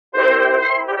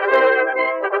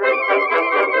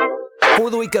For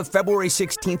the week of February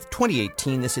 16th,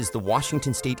 2018, this is the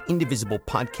Washington State Indivisible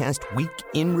podcast Week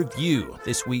in Review.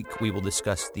 This week, we will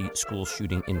discuss the school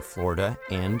shooting in Florida,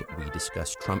 and we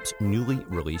discuss Trump's newly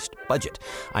released budget.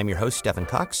 I'm your host, Stephen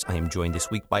Cox. I am joined this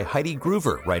week by Heidi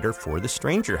Groover, writer for The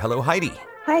Stranger. Hello, Heidi.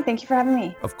 Hi, thank you for having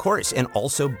me. Of course, and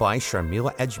also by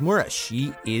Charmila Ajmera.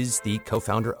 She is the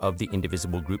co-founder of the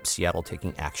Indivisible group Seattle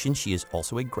Taking Action. She is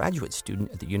also a graduate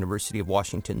student at the University of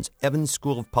Washington's Evans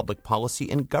School of Public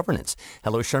Policy and Governance.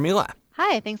 Hello, Charmila.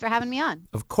 Hi, thanks for having me on.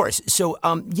 Of course. So,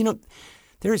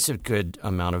 there is a good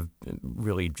amount of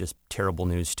really just terrible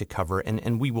news to cover,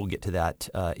 and we will get to that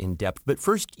in depth. But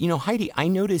first, Heidi, I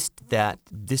noticed that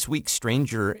this week's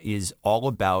Stranger is all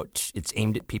about, it's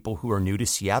aimed at people who are new to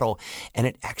Seattle. And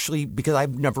it actually, because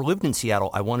I've never lived in Seattle,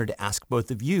 I wanted to ask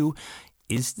both of you,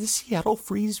 is the Seattle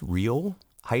freeze real?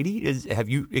 Heidi, have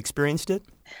you experienced it?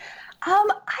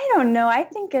 I don't know. I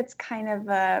think it's kind of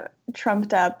a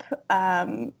trumped up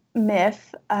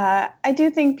myth. I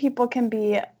do think people can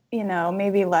be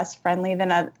maybe less friendly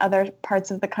than other parts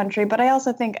of the country. But I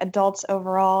also think adults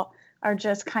overall are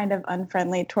just kind of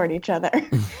unfriendly toward each other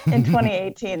in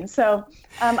 2018. So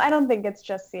I don't think it's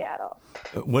just Seattle.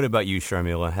 What about you,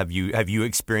 Charmila? Have you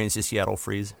experienced the Seattle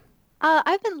freeze?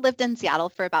 I've lived in Seattle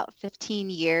for about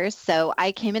 15 years, so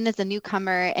I came in as a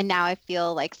newcomer, and now I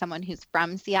feel like someone who's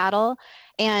from Seattle.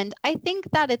 And I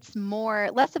think that it's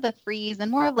less of a freeze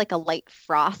and more of like a light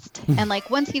frost. And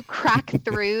like once you crack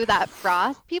through that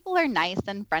frost, people are nice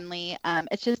and friendly.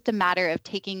 It's just a matter of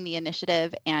taking the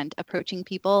initiative and approaching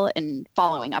people and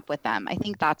following up with them. I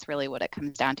think that's really what it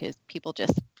comes down to, is people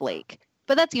just flake.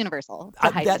 But that's universal.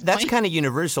 That's kind of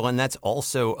universal, and that's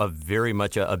also a very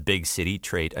much a big city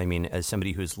trait. I mean, as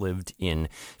somebody who's lived in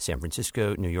San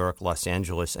Francisco, New York, Los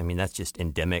Angeles, I mean, that's just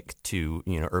endemic to,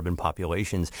 urban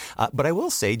populations. But I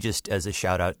will say, just as a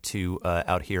shout out to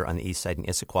out here on the east side in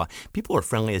Issaquah, people are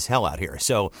friendly as hell out here.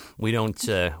 So we don't,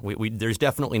 there's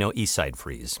definitely no east side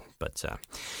freeze. But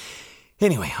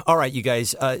anyway, all right, you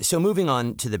guys. So moving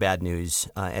on to the bad news,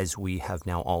 as we have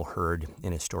now all heard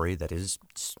in a story that is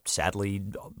sadly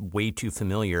way too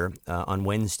familiar. On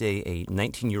Wednesday, a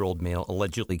 19-year-old male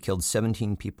allegedly killed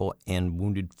 17 people and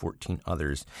wounded 14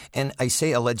 others. And I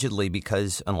say allegedly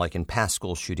because, unlike in past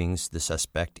school shootings, the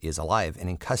suspect is alive and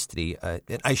in custody.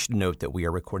 And I should note that we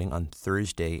are recording on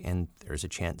Thursday, and there's a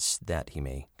chance that he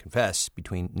may confess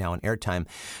between now and airtime.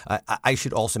 I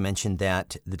should also mention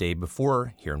that the day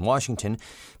before, here in Washington,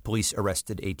 police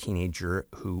arrested a teenager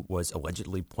who was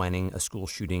allegedly planning a school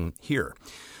shooting here.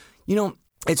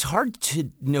 It's hard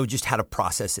to know just how to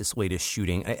process this latest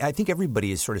shooting. I think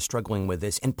everybody is sort of struggling with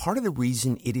this. And part of the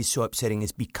reason it is so upsetting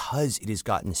is because it has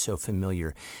gotten so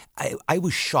familiar. I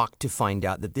was shocked to find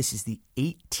out that this is the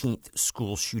 18th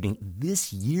school shooting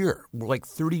this year. We're like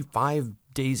 35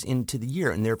 days into the year,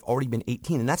 and there have already been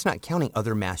 18. And that's not counting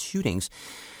other mass shootings.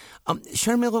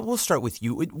 Charmila, we'll start with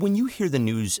you. When you hear the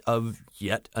news of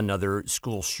yet another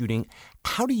school shooting,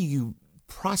 how do you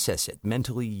process it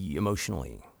mentally,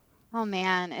 emotionally? Oh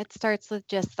man, it starts with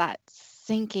just that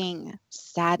sinking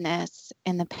sadness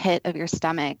in the pit of your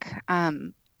stomach. I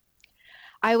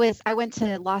went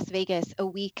to Las Vegas a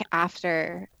week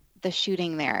after the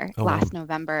shooting there last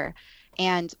November,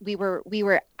 and we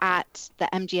were at the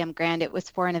MGM Grand. It was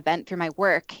for an event through my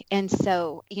work, and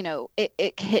so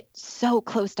it hit so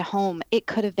close to home. It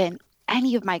could have been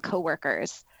any of my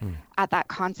coworkers at that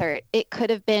concert. It could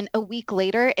have been a week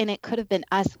later, and it could have been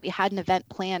us. We had an event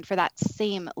planned for that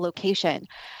same location.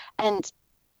 And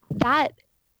that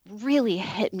really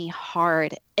hit me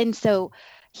hard. And so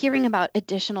hearing about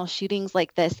additional shootings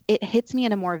like this, it hits me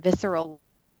in a more visceral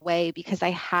way because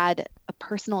I had a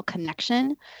personal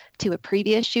connection to a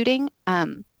previous shooting.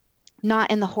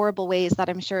 Not in the horrible ways that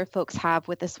I'm sure folks have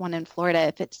with this one in Florida.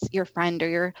 If it's your friend or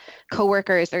your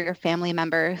coworkers or your family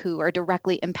member who are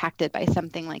directly impacted by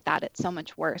something like that, it's so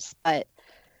much worse. But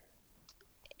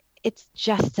it's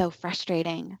just so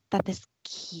frustrating that this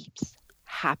keeps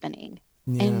happening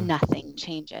and nothing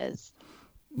changes.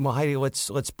 Well, Heidi,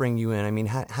 let's bring you in. I mean,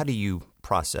 how do you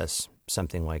process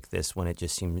something like this when it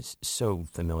just seems so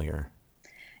familiar?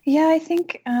 Yeah, I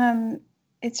think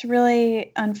it's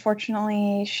really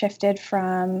unfortunately shifted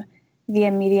from the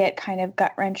immediate kind of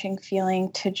gut-wrenching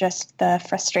feeling to just the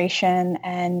frustration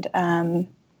and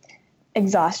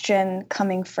exhaustion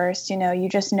coming first. You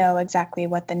just know exactly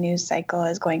what the news cycle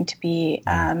is going to be.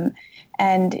 And,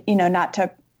 not to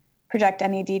project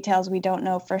any details we don't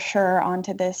know for sure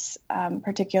onto this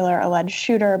particular alleged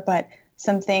shooter, but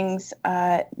some things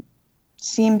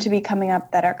seem to be coming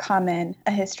up that are common,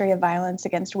 a history of violence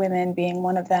against women being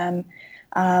one of them.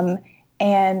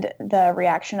 and the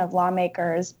reaction of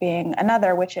lawmakers being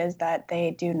another, which is that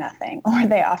they do nothing or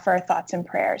they offer thoughts and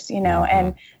prayers,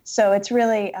 and so it's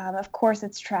really, of course,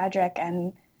 it's tragic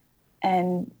and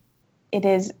it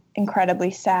is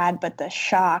incredibly sad, but the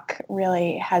shock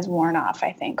really has worn off,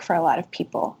 I think, for a lot of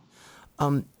people.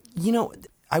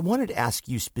 I wanted to ask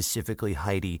you specifically,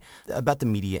 Heidi, about the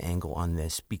media angle on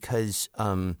this because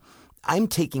I'm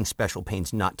taking special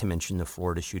pains not to mention the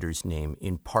Florida shooter's name,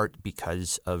 in part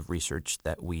because of research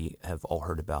that we have all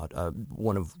heard about. A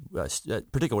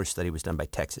particular study was done by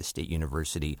Texas State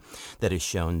University that has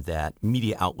shown that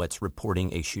media outlets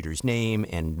reporting a shooter's name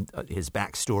and his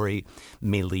backstory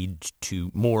may lead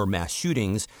to more mass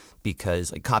shootings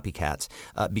because, like copycats,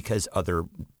 because other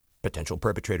potential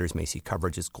perpetrators may see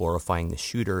coverage as glorifying the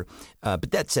shooter.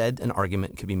 But that said, an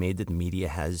argument could be made that the media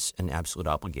has an absolute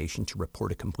obligation to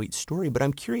report a complete story. But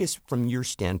I'm curious, from your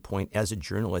standpoint as a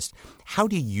journalist, how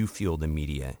do you feel the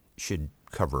media should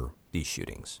cover these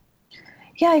shootings?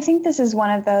 Yeah, I think this is one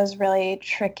of those really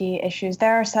tricky issues.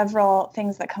 There are several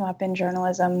things that come up in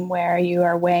journalism where you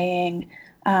are weighing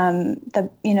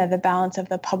the balance of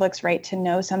the public's right to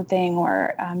know something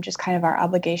or just kind of our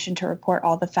obligation to report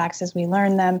all the facts as we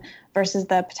learn them versus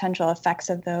the potential effects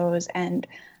of those and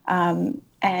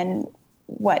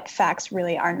what facts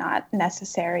really are not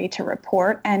necessary to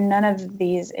report. And none of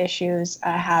these issues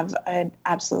have an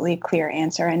absolutely clear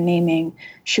answer, and naming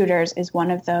shooters is one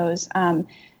of those.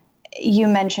 You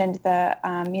mentioned the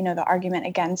argument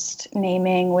against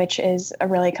naming, which is a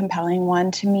really compelling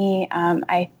one to me.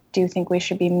 I do think we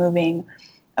should be moving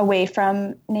away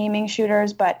from naming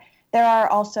shooters, but there are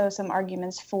also some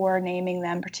arguments for naming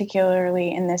them,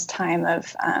 particularly in this time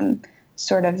of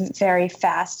sort of very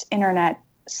fast internet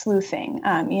sleuthing.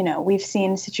 We've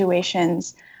seen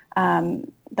situations,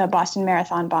 the Boston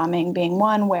Marathon bombing being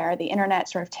one, where the internet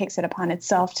sort of takes it upon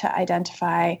itself to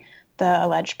identify the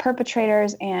alleged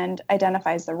perpetrators and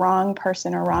identifies the wrong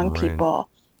person or wrong people.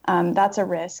 That's a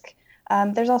risk.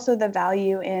 There's also the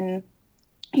value in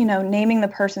naming the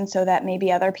person so that maybe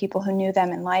other people who knew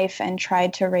them in life and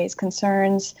tried to raise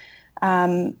concerns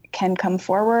can come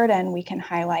forward, and we can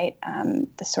highlight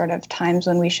the sort of times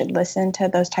when we should listen to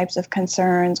those types of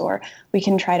concerns, or we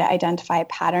can try to identify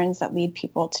patterns that lead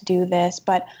people to do this.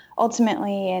 But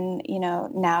ultimately, in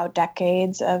now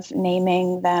decades of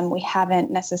naming them, we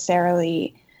haven't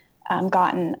necessarily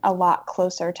gotten a lot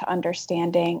closer to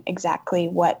understanding exactly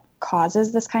what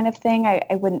causes this kind of thing.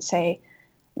 I wouldn't say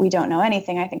we don't know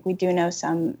anything. I think we do know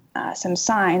some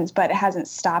signs, but it hasn't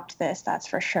stopped this, that's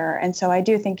for sure. And so I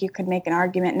do think you could make an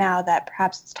argument now that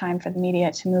perhaps it's time for the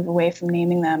media to move away from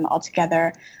naming them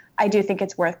altogether. I do think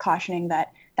it's worth cautioning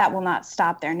that will not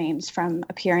stop their names from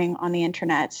appearing on the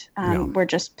internet. We're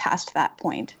just past that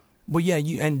point. Well, yeah,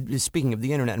 and speaking of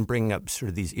the internet and bringing up sort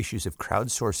of these issues of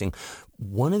crowdsourcing,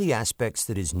 one of the aspects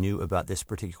that is new about this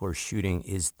particular shooting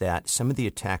is that some of the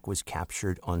attack was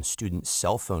captured on student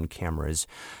cell phone cameras.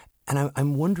 And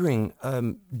I'm wondering,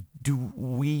 do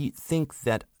we think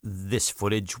that this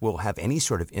footage will have any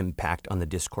sort of impact on the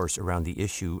discourse around the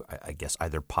issue, I guess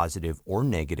either positive or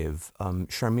negative?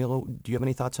 Charmila, do you have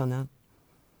any thoughts on that?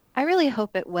 I really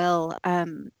hope it will.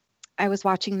 I was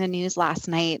watching the news last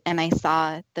night and I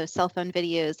saw those cell phone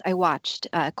videos. I watched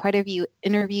quite a few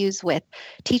interviews with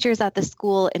teachers at the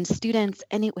school and students,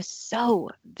 and it was so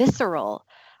visceral.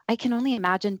 I can only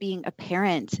imagine being a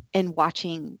parent and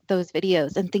watching those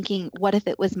videos and thinking, what if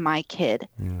it was my kid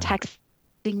texting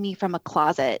me from a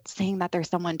closet saying that there's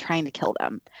someone trying to kill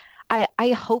them? I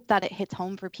hope that it hits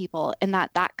home for people, and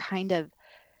that kind of,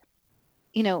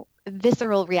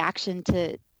 visceral reaction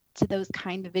to those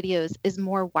kind of videos is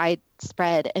more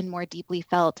widespread and more deeply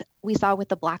felt. We saw with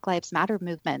the Black Lives Matter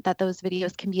movement that those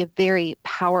videos can be a very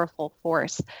powerful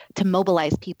force to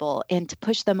mobilize people and to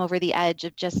push them over the edge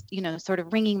of just, sort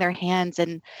of wringing their hands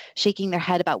and shaking their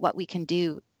head about what we can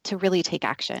do to really take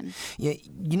action. Yeah,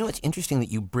 it's interesting that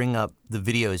you bring up the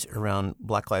videos around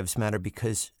Black Lives Matter,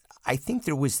 because I think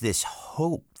there was this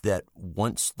hope that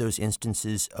once those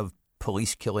instances of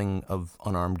police killing of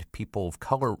unarmed people of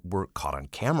color were caught on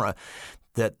camera,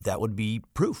 that would be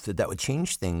proof that would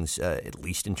change things, at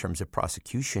least in terms of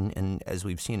prosecution. And as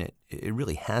we've seen, it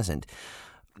really hasn't.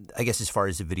 I guess as far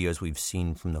as the videos we've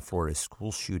seen from the Florida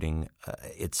school shooting,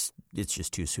 it's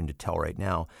just too soon to tell right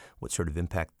now what sort of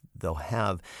impact they'll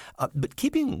have. But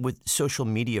keeping with social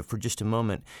media for just a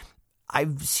moment,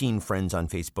 I've seen friends on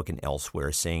Facebook and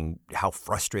elsewhere saying how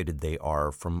frustrated they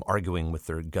are from arguing with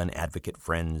their gun advocate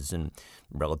friends and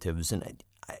relatives. And,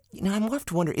 I'm left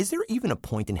to wonder, is there even a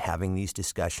point in having these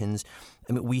discussions?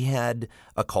 I mean, we had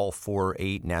a call for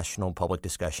a national public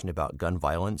discussion about gun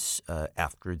violence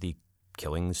after the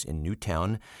killings in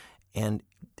Newtown. and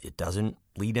it doesn't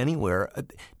lead anywhere.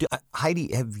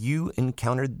 Heidi, have you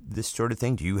encountered this sort of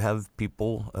thing? Do you have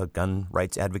people, gun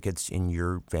rights advocates in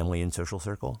your family and social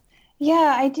circle?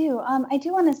 Yeah, I do. I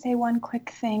do want to say one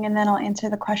quick thing, and then I'll answer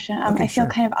the question. Okay, I feel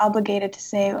sure. kind of obligated to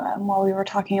say, while we were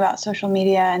talking about social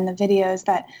media and the videos,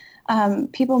 that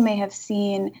people may have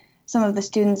seen some of the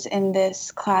students in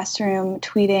this classroom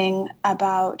tweeting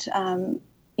about,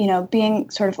 being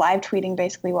sort of live tweeting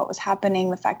basically what was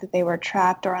happening, the fact that they were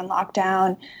trapped or on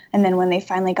lockdown, and then when they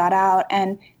finally got out.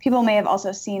 And people may have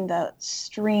also seen the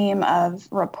stream of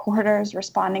reporters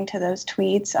responding to those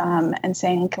tweets and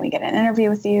saying, can we get an interview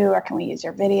with you, or can we use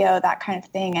your video, that kind of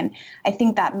thing. And I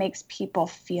think that makes people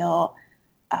feel,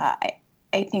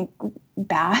 I think,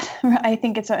 bad. I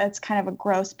think it's kind of a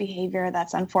gross behavior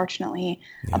that's unfortunately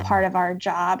a part of our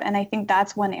job. And I think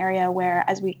that's one area where,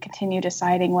 as we continue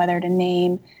deciding whether to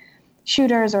name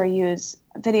shooters or use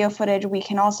video footage, we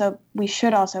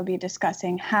should also be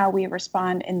discussing how we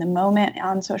respond in the moment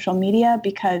on social media,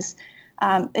 because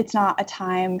it's not a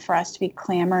time for us to be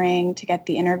clamoring to get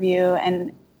the interview.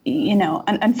 And,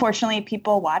 unfortunately,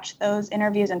 people watch those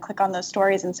interviews and click on those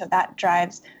stories. And so that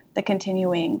drives the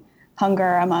continuing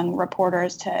hunger among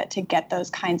reporters to get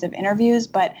those kinds of interviews.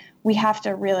 But we have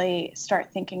to really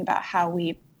start thinking about how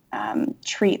we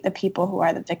treat the people who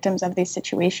are the victims of these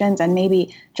situations, and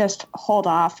maybe just hold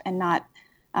off and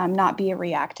not be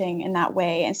reacting in that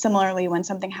way. And similarly, when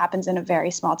something happens in a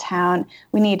very small town,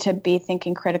 we need to be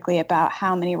thinking critically about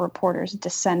how many reporters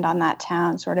descend on that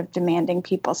town, sort of demanding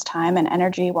people's time and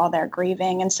energy while they're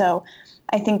grieving. And so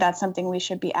I think that's something we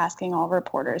should be asking all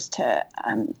reporters to,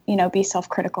 be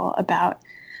self-critical about.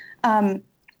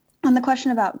 On the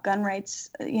question about gun rights,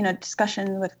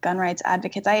 discussion with gun rights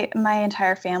advocates, my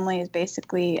entire family is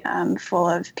basically full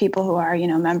of people who are,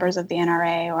 members of the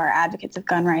NRA or advocates of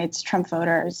gun rights, Trump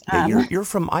voters. You're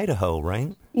from Idaho,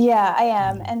 right? Yeah, I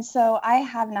am. And so I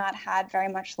have not had very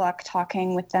much luck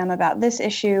talking with them about this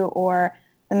issue or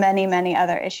the many, many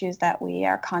other issues that we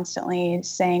are constantly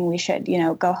saying we should,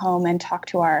 go home and talk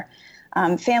to our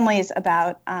families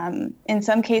about. In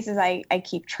some cases, I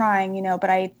keep trying, but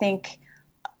I think,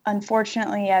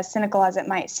 unfortunately, as cynical as it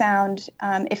might sound,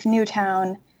 if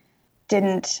Newtown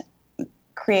didn't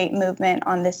create movement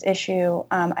on this issue,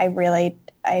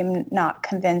 I'm not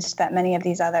convinced that many of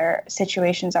these other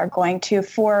situations are going to,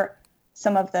 for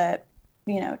some of the,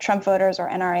 Trump voters or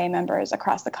NRA members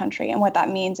across the country. And what that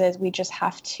means is we just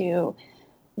have to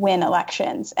win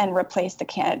elections and replace the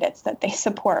candidates that they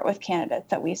support with candidates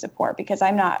that we support, because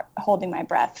I'm not holding my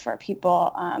breath for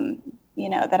people,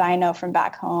 that I know from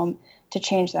back home to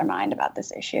change their mind about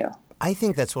this issue. I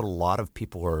think that's what a lot of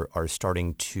people are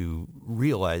starting to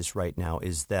realize right now,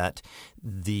 is that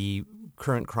the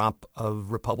current crop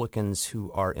of Republicans who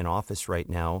are in office right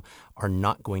now are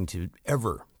not going to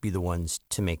ever be the ones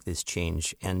to make this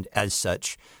change. And as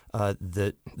such,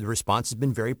 the response has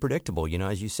been very predictable.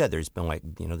 As you said, there's been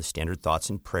the standard thoughts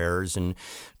and prayers and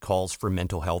calls for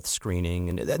mental health screening.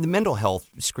 And the mental health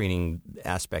screening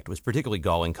aspect was particularly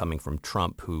galling coming from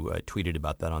Trump, who tweeted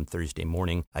about that on Thursday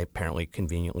morning, apparently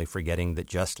conveniently forgetting that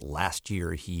just last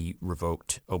year he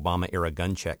revoked Obama-era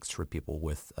gun checks for people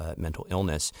with mental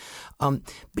illness. But,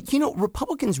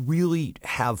 Republicans really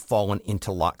have fallen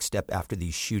into lockstep after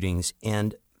these shootings,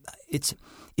 and it's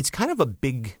kind of a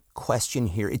big question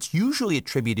here. It's usually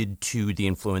attributed to the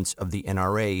influence of the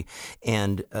NRA,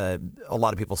 and a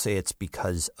lot of people say it's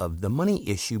because of the money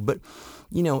issue. But,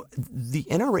 the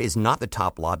NRA is not the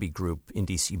top lobby group in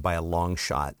D.C. by a long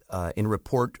shot. In a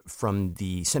report from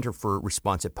the Center for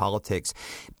Responsive Politics,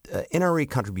 NRA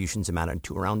contributions amounted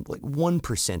to around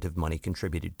 1% of money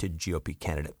contributed to GOP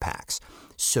candidate PACs.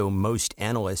 So most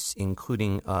analysts,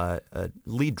 including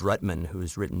Lee Drutman, who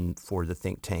has written for the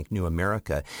think tank New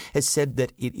America, has said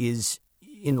that it is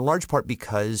in large part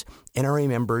because NRA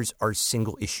members are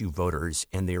single-issue voters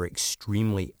and they are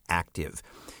extremely active.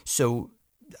 So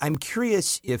I'm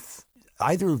curious if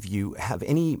either of you have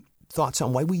any thoughts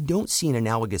on why we don't see an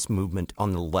analogous movement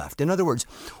on the left. In other words,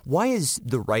 why is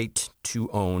the right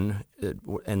to own,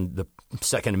 and the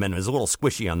Second Amendment is a little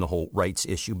squishy on the whole rights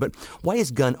issue, but why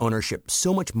is gun ownership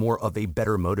so much more of a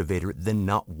better motivator than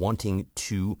not wanting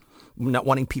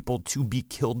people to be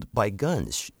killed by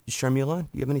guns? Charmila, do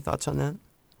you have any thoughts on that?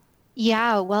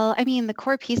 Yeah, well, the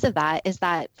core piece of that is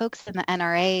that folks in the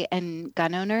NRA and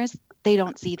gun owners, they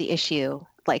don't see the issue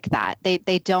like that. They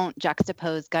don't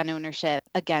juxtapose gun ownership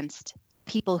against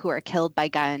people who are killed by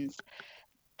guns.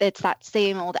 It's that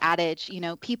same old adage,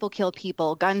 people kill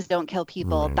people, guns don't kill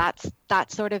people. Right.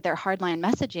 That's sort of their hardline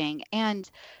messaging. And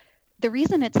the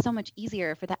reason it's so much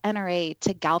easier for the NRA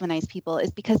to galvanize people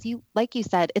is because like you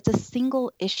said, it's a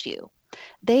single issue.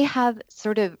 they have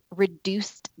sort of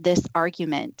reduced this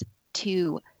argument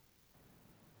to,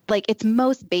 like, its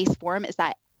most base form is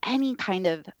that any kind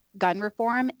of gun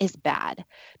reform is bad,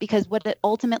 because what it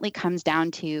ultimately comes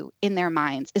down to in their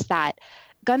minds is that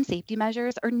gun safety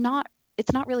measures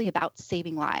it's not really about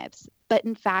saving lives, but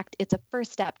in fact, it's a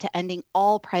first step to ending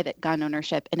all private gun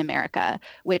ownership in America,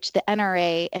 which the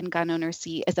NRA and gun owners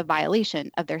see as a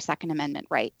violation of their Second Amendment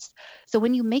rights. So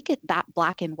when you make it that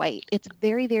black and white, it's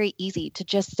very, very easy to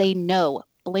just say no,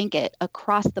 blanket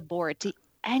across the board to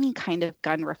any kind of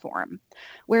gun reform.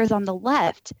 Whereas on the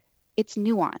left, it's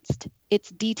nuanced, it's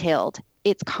detailed,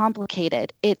 it's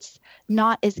complicated, it's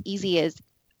not as easy as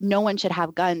no one should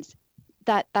have guns.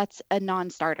 That's a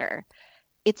non-starter.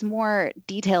 It's more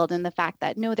detailed in the fact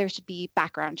that no, there should be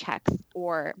background checks,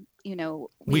 or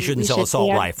we shouldn't sell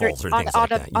assault rifles or things like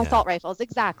that. Yeah. Assault rifles,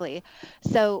 exactly.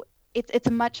 So it's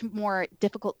a much more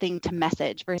difficult thing to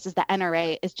message versus the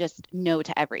NRA is just no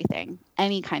to everything,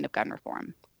 any kind of gun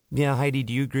reform. Yeah, Heidi,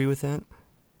 do you agree with that?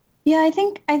 Yeah, I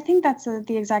think that's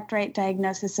the exact right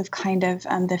diagnosis of kind of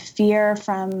the fear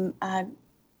from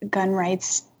gun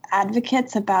rights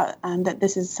advocates about that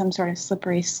this is some sort of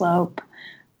slippery slope.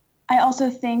 I also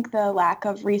think the lack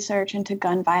of research into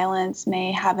gun violence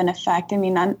may have an effect. I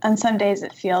mean, on some days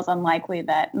it feels unlikely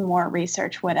that more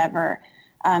research would ever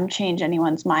change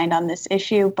anyone's mind on this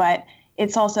issue, but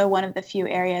it's also one of the few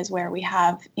areas where we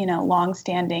have,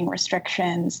 longstanding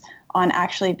restrictions on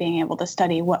actually being able to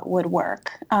study what would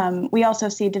work. We also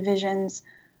see divisions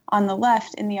on the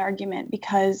left in the argument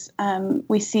because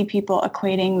we see people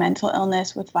equating mental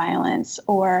illness with violence,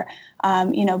 or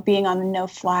being on the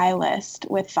no-fly list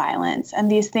with violence.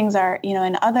 And these things are,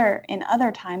 in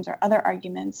other times or other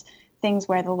arguments, things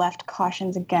where the left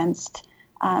cautions against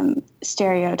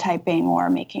stereotyping or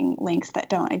making links that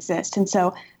don't exist. And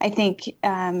so I think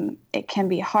it can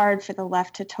be hard for the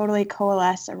left to totally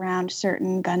coalesce around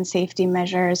certain gun safety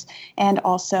measures. And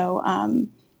also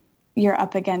you're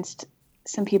up against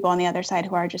some people on the other side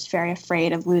who are just very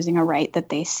afraid of losing a right that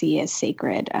they see as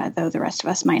sacred, though the rest of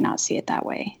us might not see it that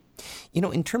way.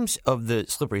 In terms of the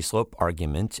slippery slope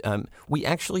argument, we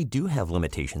actually do have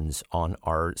limitations on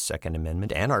our Second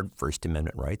Amendment and our First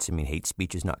Amendment rights. I mean, hate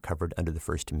speech is not covered under the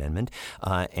First Amendment.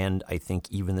 And I think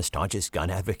even the staunchest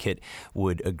gun advocate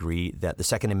would agree that the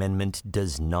Second Amendment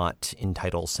does not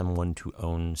entitle someone to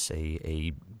own, say,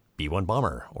 a B-1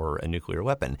 bomber or a nuclear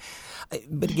weapon.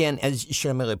 But again, as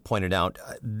Charmila pointed out,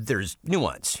 there's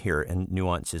nuance here, and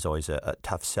nuance is always a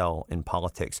tough sell in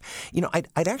politics.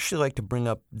 I'd actually like to bring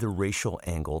up the racial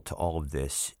angle to all of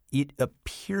this. It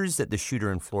appears that the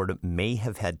shooter in Florida may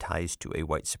have had ties to a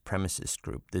white supremacist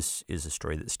group. This is a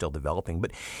story that's still developing.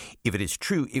 But if it is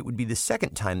true, it would be the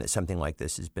second time that something like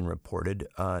this has been reported.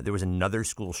 There was another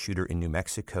school shooter in New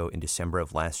Mexico in December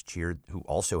of last year who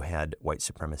also had white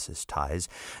supremacist ties.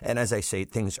 And as I say,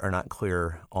 things are not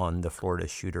clear on the Florida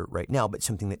shooter right now. But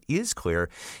something that is clear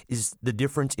is the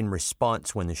difference in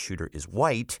response when the shooter is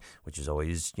white, which is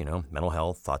always, mental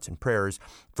health, thoughts and prayers,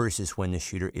 versus when the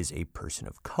shooter is a person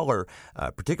of color.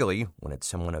 Particularly when it's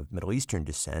someone of Middle Eastern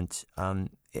descent. And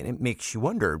it makes you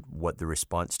wonder what the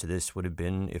response to this would have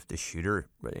been if the shooter,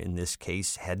 in this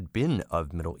case, had been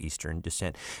of Middle Eastern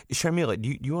descent. Charmila,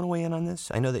 do you want to weigh in on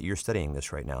this? I know that you're studying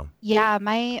this right now. Yeah,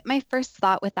 my first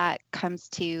thought with that comes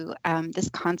to this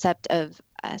concept of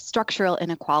structural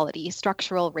inequality,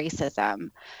 structural racism,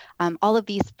 all of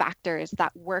these factors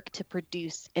that work to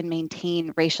produce and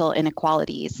maintain racial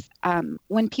inequalities.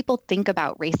 When people think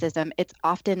about racism, it's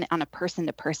often on a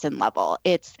person-to-person level.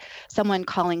 It's someone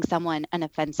calling someone an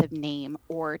offensive name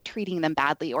or treating them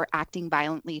badly or acting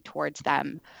violently towards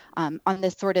them on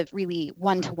this sort of really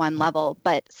one-to-one level.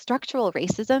 But structural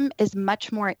racism is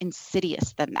much more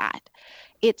insidious than that.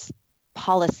 It's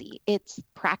policy, it's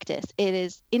practice, it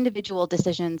is individual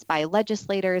decisions by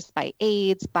legislators, by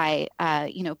aides, by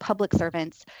public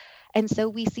servants. And so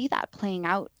we see that playing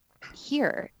out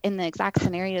here in the exact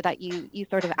scenario that you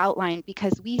sort of outlined,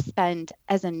 because we spend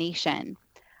as a nation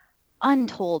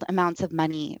untold amounts of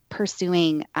money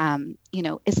pursuing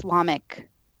Islamic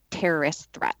terrorist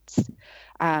threats,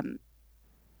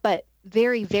 but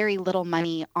very, very little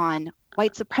money on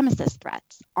white supremacist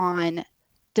threats, on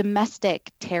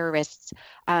domestic terrorists,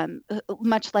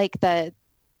 much like the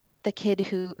kid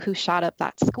who shot up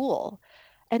that school.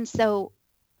 And so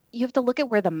you have to look at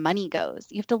where the money goes.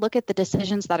 You have to look at the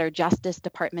decisions that our Justice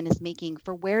Department is making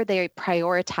for where they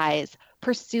prioritize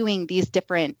pursuing these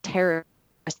different terrorist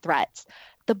threats.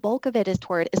 The bulk of it is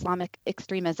toward Islamic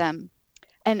extremism.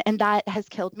 And that has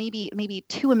killed maybe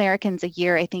 2 Americans a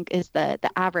year, I think, is the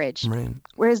average. Right.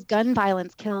 Whereas gun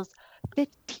violence kills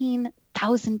 15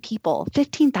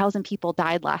 15,000 people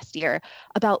died last year,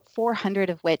 about 400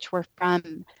 of which were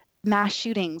from mass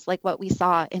shootings like what we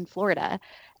saw in Florida.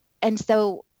 And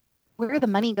so where the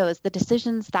money goes, the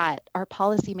decisions that our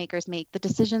policymakers make, the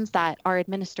decisions that our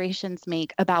administrations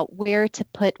make about where to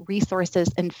put resources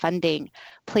and funding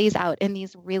plays out in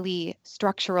these really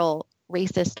structural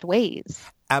racist ways.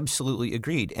 Absolutely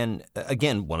agreed. And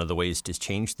again, one of the ways to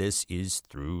change this is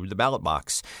through the ballot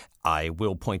box. I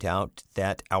will point out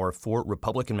that our 4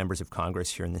 Republican members of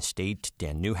Congress here in the state,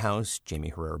 Dan Newhouse, Jamie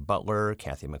Herrera Butler,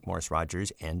 Kathy McMorris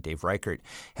Rodgers, and Dave Reichert,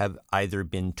 have either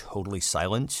been totally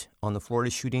silent on the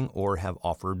Florida shooting or have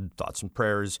offered thoughts and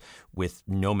prayers with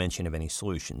no mention of any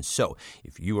solutions. So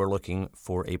if you are looking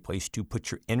for a place to put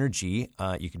your energy,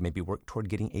 you could maybe work toward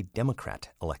getting a Democrat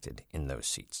elected in those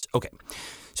seats. Okay.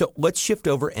 So let's shift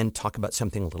over and talk about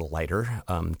something a little lighter,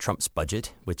 Trump's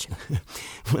budget, which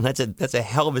well, that's a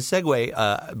hell of a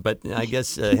segue. But I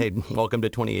guess, hey, welcome to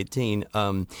 2018.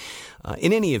 In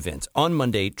any event, on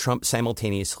Monday, Trump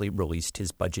simultaneously released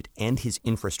his budget and his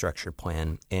infrastructure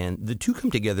plan. And the two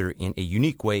come together in a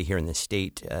unique way here in the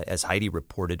state, as Heidi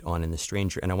reported on in The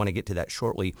Stranger. And I want to get to that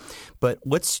shortly. But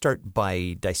let's start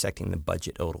by dissecting the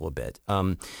budget a little bit.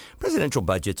 Presidential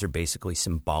budgets are basically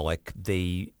symbolic.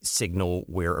 They signal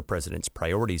where a president's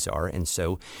priorities are. And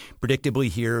so predictably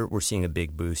here, we're seeing a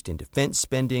big boost in defense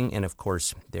spending. And of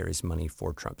course, there is money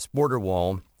for Trump's border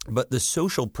wall. But the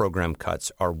social program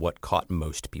cuts are what caught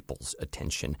most people's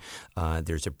attention.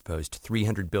 There's a proposed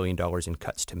 $300 billion in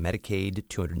cuts to Medicaid,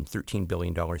 $213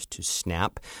 billion to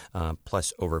SNAP,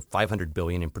 plus over $500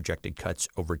 billion in projected cuts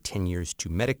over 10 years to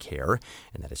Medicare.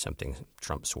 And that is something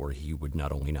Trump swore he would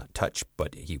not only not touch,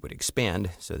 but he would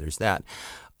expand. So there's that.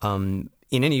 In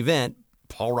any event,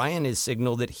 Paul Ryan has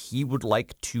signaled that he would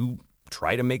like to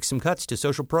try to make some cuts to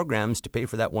social programs to pay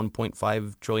for that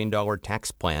 $1.5 trillion tax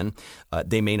plan.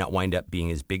 They may not wind up being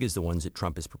as big as the ones that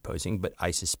Trump is proposing, but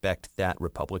I suspect that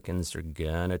Republicans are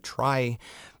going to try.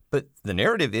 But the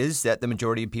narrative is that the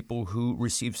majority of people who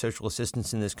receive social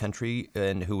assistance in this country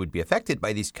and who would be affected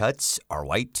by these cuts are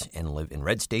white and live in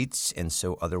red states, and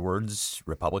so other words,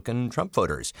 Republican Trump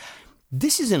voters.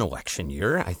 This is an election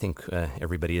year, I think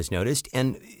everybody has noticed.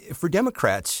 And for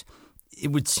Democrats,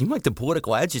 it would seem like the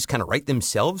political ads just kind of write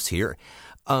themselves here.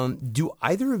 Do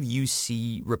either of you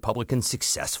see Republicans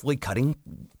successfully cutting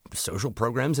social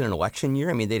programs in an election year?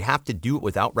 I mean, they'd have to do it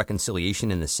without reconciliation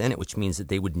in the Senate, which means that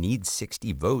they would need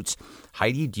 60 votes.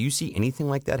 Heidi, do you see anything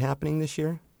like that happening this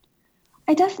year?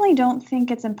 I definitely don't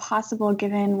think it's impossible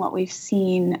given what we've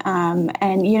seen.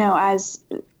 And, you know, as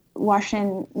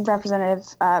Washington Representative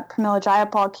Pramila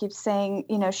Jayapal keeps saying,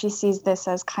 you know, she sees this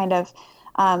as kind of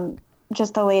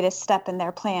just the latest step in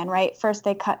their plan, right? First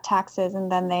they cut taxes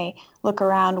and then they look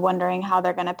around wondering how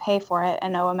they're going to pay for it.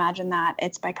 And imagine that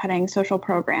it's by cutting social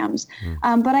programs.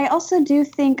 But I also do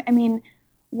think, I mean,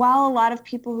 while a lot of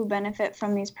people who benefit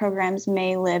from these programs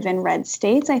may live in red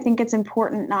states, I think it's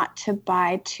important not to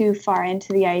buy too far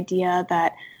into the idea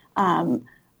that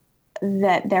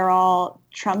that they're all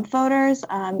Trump voters.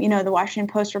 You know, the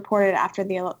Washington Post reported after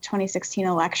the 2016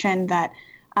 election that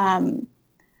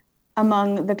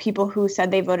among the people who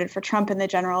said they voted for Trump in the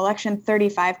general election,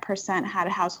 35% had a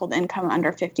household income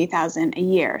under $50,000 a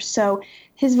year. So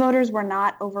his voters were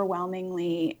not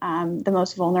overwhelmingly the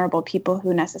most vulnerable people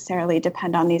who necessarily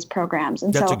depend on these programs.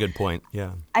 And that's a good point.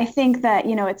 Yeah, I think that,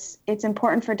 you know, it's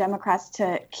important for Democrats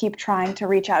to keep trying to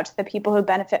reach out to the people who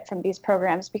benefit from these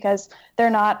programs because they're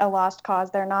not a lost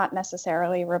cause. They're not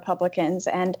necessarily Republicans.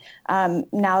 And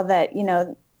now that, you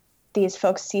know, these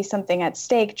folks see something at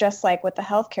stake, just like with the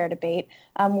healthcare debate,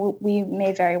 we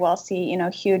may very well see, you know,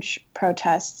 huge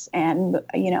protests and,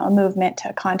 you know, a movement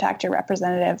to contact your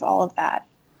representative, all of that.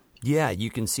 Yeah, you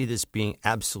can see this being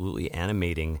absolutely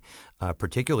animating,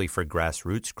 particularly for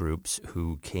grassroots groups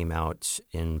who came out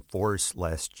in force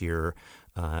last year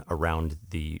around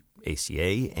the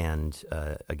ACA and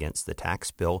against the tax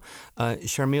bill.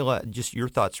 Charmila, just your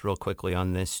thoughts real quickly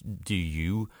on this. Do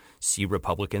you see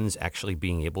Republicans actually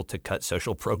being able to cut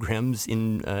social programs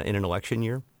in an election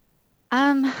year?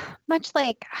 Much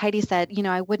like Heidi said, you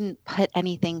know, I wouldn't put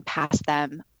anything past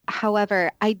them.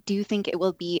 However, I do think it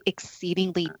will be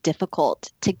exceedingly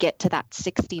difficult to get to that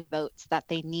 60 votes that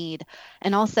they need.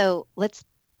 And also, let's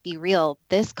be real,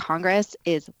 this Congress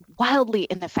is wildly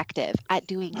ineffective at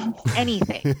doing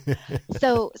anything.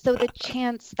 So the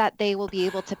chance that they will be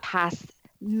able to pass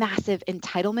massive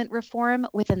entitlement reform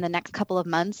within the next couple of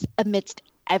months amidst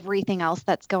everything else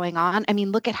that's going on. I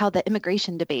mean, look at how the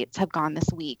immigration debates have gone this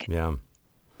week. Yeah.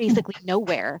 Basically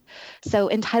nowhere. So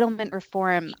entitlement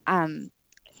reform,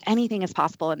 anything is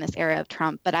possible in this era of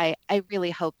Trump, but I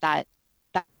really hope that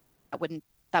wouldn't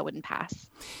wouldn't pass.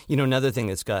 Another thing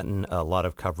that's gotten a lot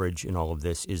of coverage in all of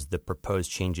this is the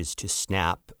proposed changes to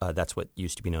SNAP. That's what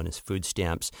used to be known as food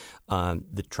stamps.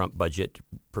 The Trump budget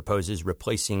proposes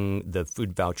replacing the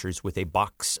food vouchers with a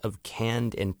box of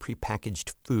canned and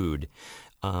prepackaged food.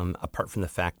 Apart from the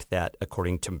fact that,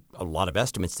 according to a lot of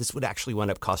estimates, this would actually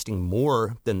wind up costing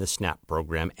more than the SNAP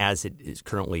program as it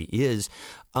currently is.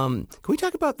 Can we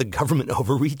talk about the government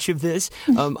overreach of this?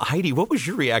 Heidi, what was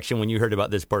your reaction when you heard about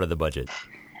this part of the budget?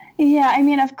 Yeah, I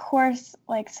mean, of course,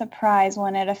 surprise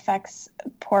when it affects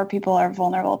poor people or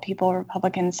vulnerable people.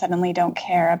 Republicans suddenly don't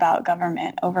care about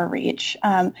government overreach.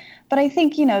 But I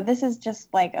think, this is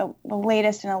just the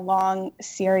latest in a long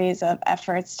series of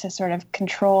efforts to sort of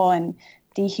control and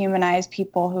dehumanize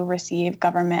people who receive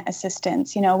government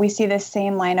assistance. We see this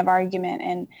same line of argument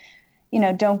and,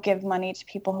 don't give money to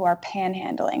people who are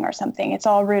panhandling or something. It's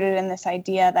all rooted in this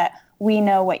idea that we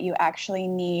know what you actually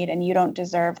need and you don't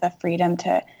deserve the freedom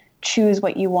to choose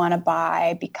what you want to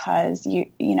buy because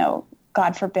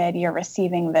God forbid you're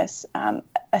receiving this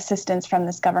assistance from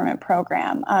this government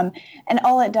program. And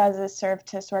all it does is serve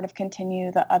to sort of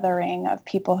continue the othering of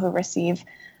people who receive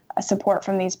support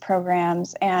from these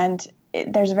programs. And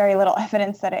there's very little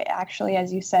evidence that it actually,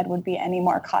 as you said, would be any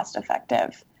more cost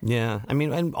effective. Yeah. I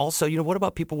mean, and also, what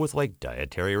about people with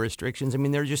dietary restrictions? I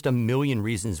mean, there are just a million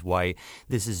reasons why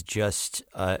this is just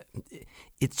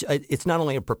it's not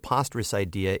only a preposterous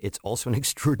idea, it's also an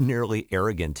extraordinarily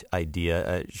arrogant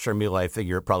idea. Charmila, I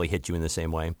figure it probably hit you in the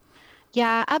same way.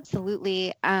 Yeah,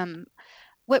 absolutely.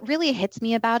 What really hits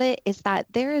me about it is that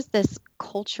there is this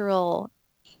cultural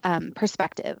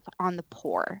perspective on the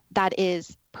poor that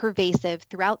is pervasive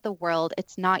throughout the world.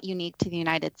 It's not unique to the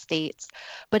United States,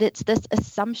 but it's this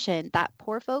assumption that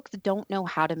poor folks don't know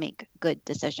how to make good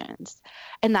decisions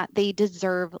and that they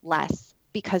deserve less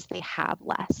because they have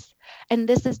less. And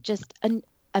this is just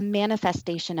a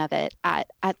manifestation of it at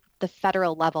the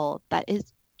federal level that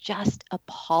is just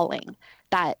appalling.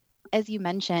 That, as you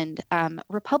mentioned, a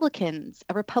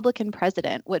Republican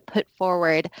president would put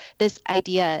forward this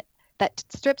idea that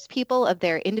strips people of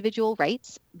their individual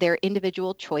rights, their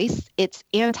individual choice. It's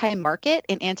anti-market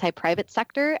and anti-private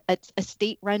sector. It's a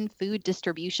state-run food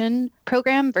distribution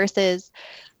program versus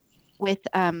with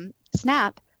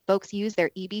SNAP, folks use their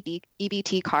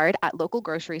EBT card at local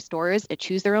grocery stores to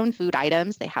choose their own food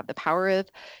items. They have the power of,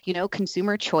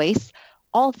 consumer choice.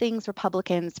 All things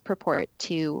Republicans purport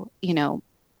to,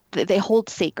 they hold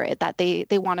sacred, that they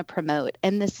want to promote.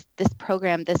 And this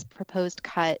program, this proposed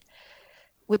cut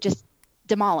would just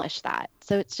demolish that.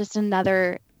 So it's just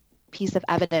another piece of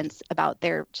evidence about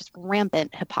their just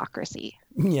rampant hypocrisy.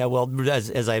 Yeah, well,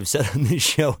 as I've said on this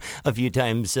show a few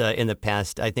times in the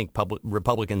past, I think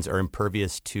Republicans are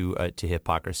impervious to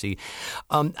hypocrisy.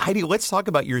 Heidi, let's talk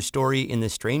about your story in The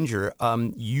Stranger.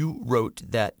 You wrote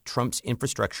that Trump's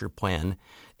infrastructure plan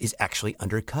is actually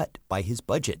undercut by his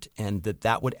budget and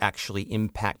that would actually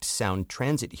impact sound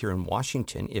transit here in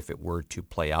Washington if it were to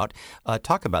play out.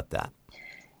 Talk about that.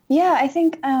 Yeah, I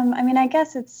think, I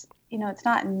guess it's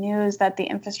not news that the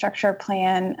infrastructure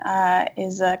plan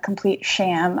is a complete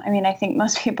sham. I mean, I think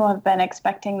most people have been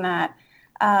expecting that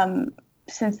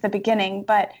since the beginning.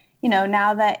 But,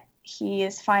 now that he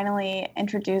has finally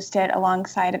introduced it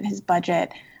alongside of his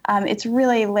budget, it's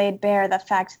really laid bare the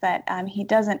fact that he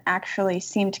doesn't actually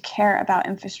seem to care about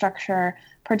infrastructure,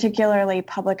 particularly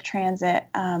public transit.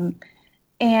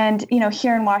 And,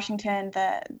 here in Washington,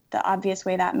 the obvious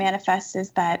way that manifests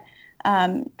is that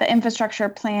the infrastructure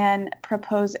plan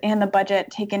proposed and the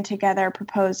budget taken together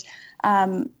propose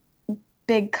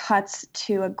big cuts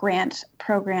to a grant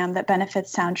program that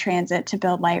benefits Sound Transit to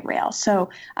build light rail. So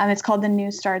it's called the New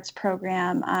Starts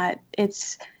program.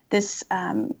 It's this,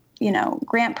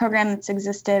 grant program that's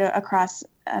existed across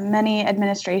many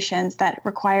administrations that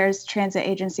requires transit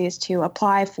agencies to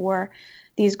apply for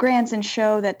these grants and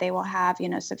show that they will have,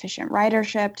 sufficient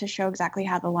ridership to show exactly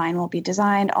how the line will be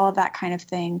designed, all of that kind of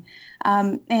thing.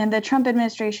 And the Trump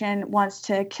administration wants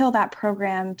to kill that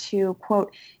program to,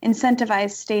 quote,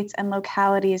 incentivize states and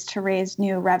localities to raise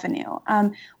new revenue.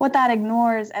 What that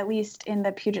ignores, at least in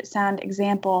the Puget Sound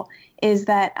example, is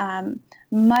that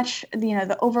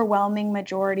the overwhelming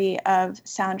majority of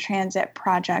Sound Transit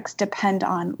projects depend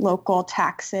on local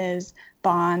taxes,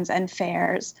 bonds, and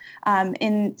fares.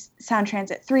 In Sound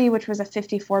Transit 3, which was a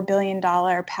 $54 billion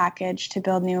package to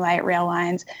build new light rail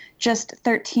lines, just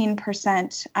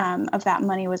 13% of that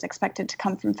money was expected to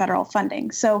come from federal funding.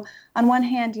 So on one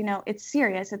hand, it's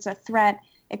serious. It's a threat.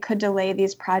 It could delay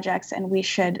these projects, and we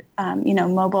should,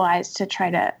 mobilize to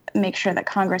try to make sure that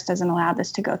Congress doesn't allow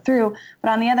this to go through. But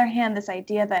on the other hand, this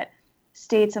idea that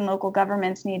states and local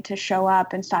governments need to show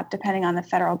up and stop depending on the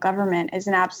federal government is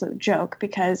an absolute joke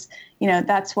because,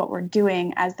 that's what we're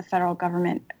doing as the federal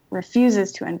government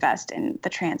refuses to invest in the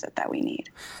transit that we need.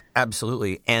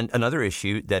 Absolutely. And another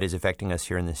issue that is affecting us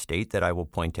here in the state that I will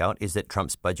point out is that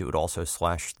Trump's budget would also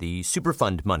slash the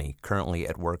Superfund money currently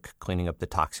at work cleaning up the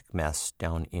toxic mess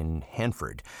down in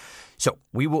Hanford. So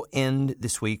we will end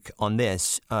this week on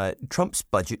this. Trump's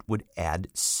budget would add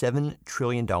 $7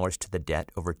 trillion to the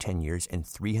debt over 10 years and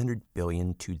 $300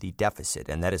 billion to the deficit.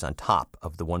 And that is on top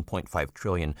of the $1.5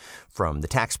 trillion from the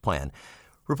tax plan.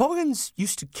 Republicans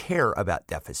used to care about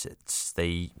deficits.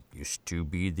 They used to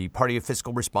be the party of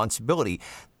fiscal responsibility.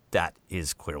 That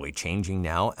is clearly changing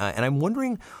now. And I'm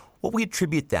wondering what we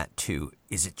attribute that to.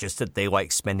 Is it just that they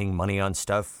like spending money on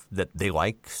stuff that they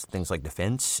like, things like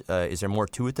defense? Is there more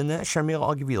to it than that? Charmila,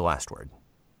 I'll give you the last word.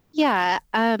 Yeah.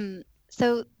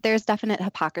 So there's definite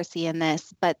hypocrisy in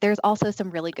this, but there's also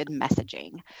some really good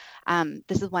messaging.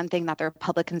 This is one thing that the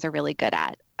Republicans are really good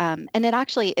at. And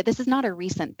this is not a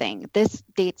recent thing. This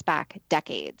dates back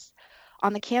decades.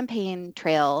 On the campaign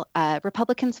trail,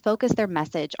 Republicans focus their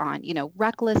message on,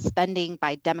 reckless spending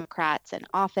by Democrats in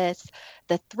office,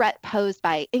 the threat posed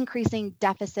by increasing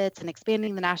deficits and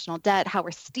expanding the national debt, how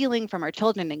we're stealing from our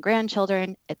children and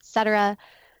grandchildren, et cetera.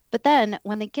 But then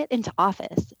when they get into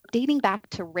office, dating back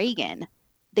to Reagan,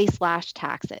 they slash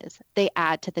taxes, they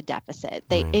add to the deficit,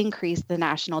 they increase the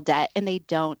national debt, and they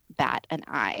don't bat an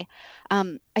eye.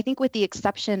 I think with the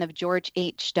exception of George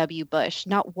H.W. Bush,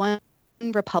 not one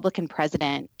Republican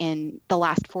president in the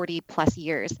last 40 plus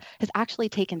years has actually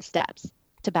taken steps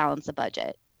to balance a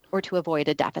budget or to avoid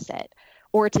a deficit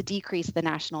or to decrease the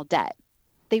national debt.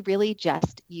 They really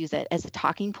just use it as a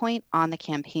talking point on the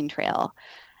campaign trail.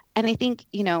 And I think,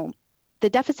 the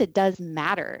deficit does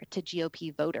matter to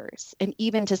GOP voters and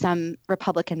even to some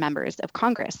Republican members of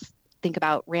Congress. Think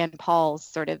about Rand Paul's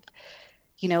sort of,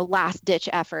 last-ditch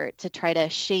effort to try to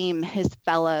shame his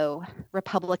fellow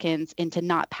Republicans into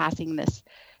not passing this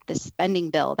spending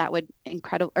bill that would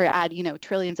add,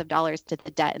 trillions of dollars to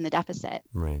the debt and the deficit.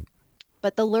 Right.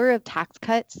 But the lure of tax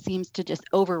cuts seems to just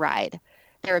override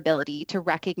their ability to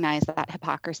recognize that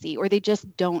hypocrisy, or they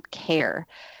just don't care.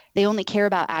 They only care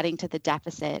about adding to the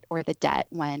deficit or the debt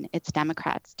when it's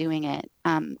Democrats doing it.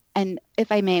 And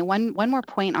if I may, one more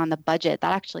point on the budget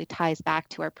that actually ties back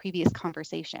to our previous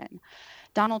conversation.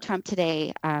 Donald Trump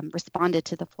today responded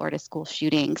to the Florida school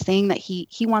shooting, saying that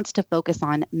he wants to focus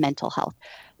on mental health.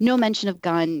 No mention of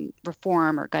gun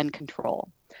reform or gun control.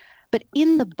 But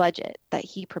in the budget that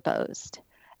he proposed,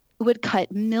 would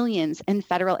cut millions in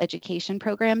federal education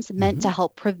programs meant to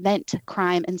help prevent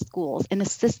crime in schools and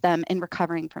assist them in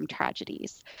recovering from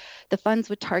tragedies. The funds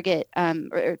would targeted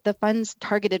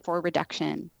for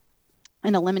reduction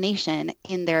and elimination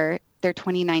in their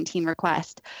 2019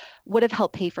 request would have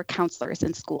helped pay for counselors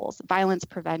in schools, violence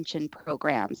prevention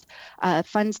programs,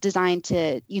 funds designed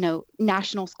to,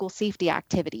 national school safety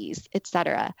activities, et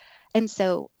cetera. And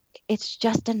so it's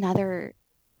just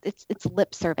it's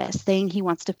lip service saying he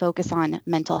wants to focus on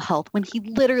mental health when he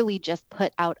literally just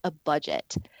put out a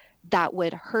budget that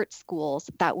would hurt schools,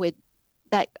 that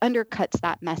undercuts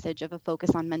that message of a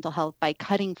focus on mental health by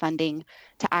cutting funding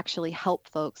to actually help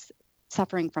folks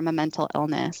suffering from a mental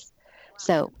illness.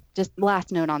 So just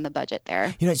last note on the budget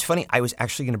there. It's funny. I was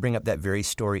actually going to bring up that very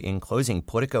story in closing.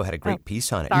 Politico had a great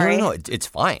piece on it. Sorry. No, it's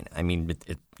fine. I mean,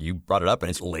 you brought it up and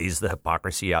it lays the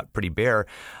hypocrisy out pretty bare.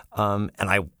 And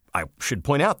I should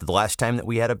point out that the last time that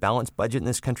we had a balanced budget in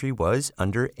this country was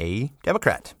under a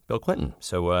Democrat, Bill Clinton.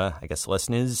 So I guess the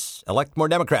lesson is elect more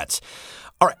Democrats.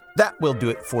 All right, that will do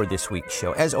it for this week's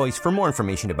show. As always, for more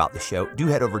information about the show, do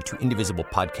head over to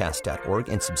indivisiblepodcast.org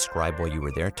and subscribe while you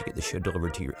are there to get the show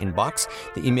delivered to your inbox.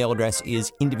 The email address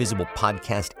is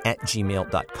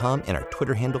indivisiblepodcast@gmail.com, and our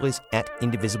Twitter handle is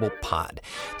 @indivisiblepod.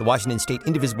 The Washington State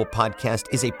Indivisible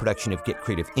Podcast is a production of Get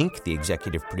Creative, Inc. The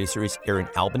executive producer is Aaron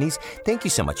Albanese. Thank you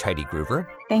so much, Heidi Groover.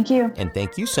 Thank you. And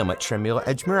thank you so much, Charmila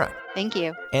Ajmera. Thank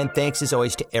you. And thanks, as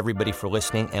always, to everybody for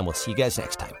listening, and we'll see you guys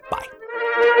next time. Bye.